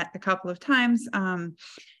chat a couple of times. And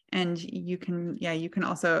you can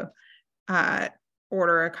also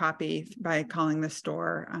order a copy by calling the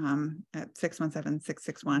store at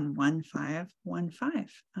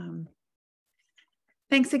 617-661-1515.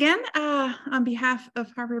 Thanks again. On behalf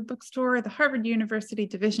of Harvard Bookstore, the Harvard University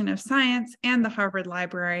Division of Science, and the Harvard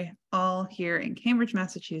Library, all here in Cambridge,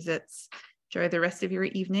 Massachusetts, enjoy the rest of your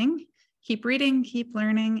evening. Keep reading, keep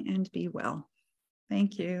learning, and be well.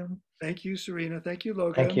 Thank you. Thank you, Serena. Thank you,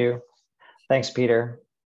 Logan. Thank you. Thanks, Peter.